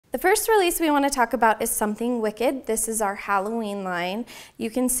The first release we want to talk about is Something Wicked. This is our Halloween line. You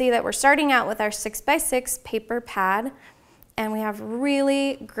can see that we're starting out with our 6x6 paper pad, and we have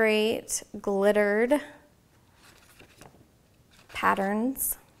really great glittered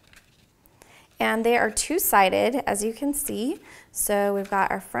patterns. And they are two-sided, as you can see. So we've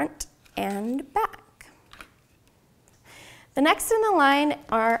got our front and back. The next in the line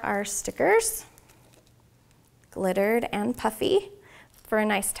are our stickers, glittered and puffy, for a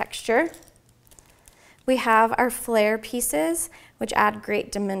nice texture. We have our flare pieces, which add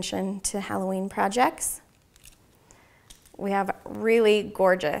great dimension to Halloween projects. We have really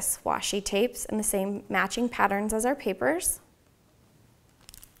gorgeous washi tapes in the same matching patterns as our papers.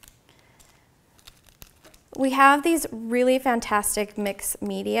 We have these really fantastic mixed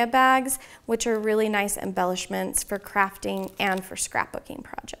media bags, which are really nice embellishments for crafting and for scrapbooking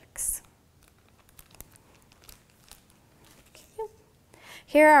projects.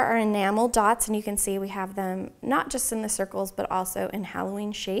 Here are our enamel dots, and you can see we have them not just in the circles, but also in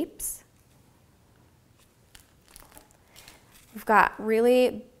Halloween shapes. We've got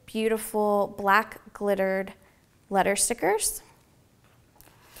really beautiful black glittered letter stickers,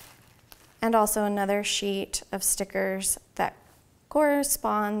 and also another sheet of stickers that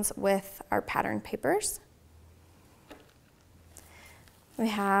corresponds with our pattern papers. We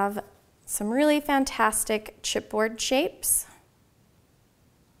have some really fantastic chipboard shapes.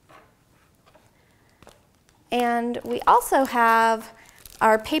 And we also have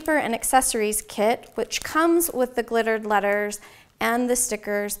our paper and accessories kit, which comes with the glittered letters and the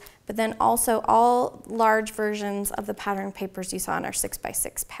stickers, but then also all large versions of the pattern papers you saw in our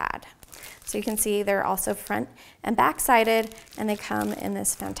 6x6 pad. So you can see they're also front and back-sided, and they come in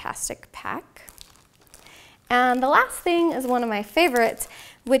this fantastic pack. And the last thing is one of my favorites,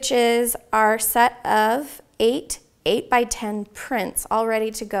 which is our set of 8x10 prints all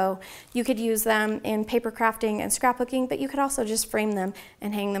ready to go. You could use them in paper crafting and scrapbooking, but you could also just frame them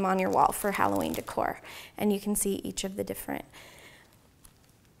and hang them on your wall for Halloween decor. And you can see each of the different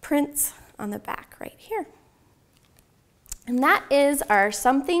prints on the back right here. And that is our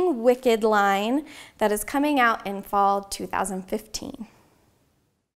Something Wicked line that is coming out in fall 2015.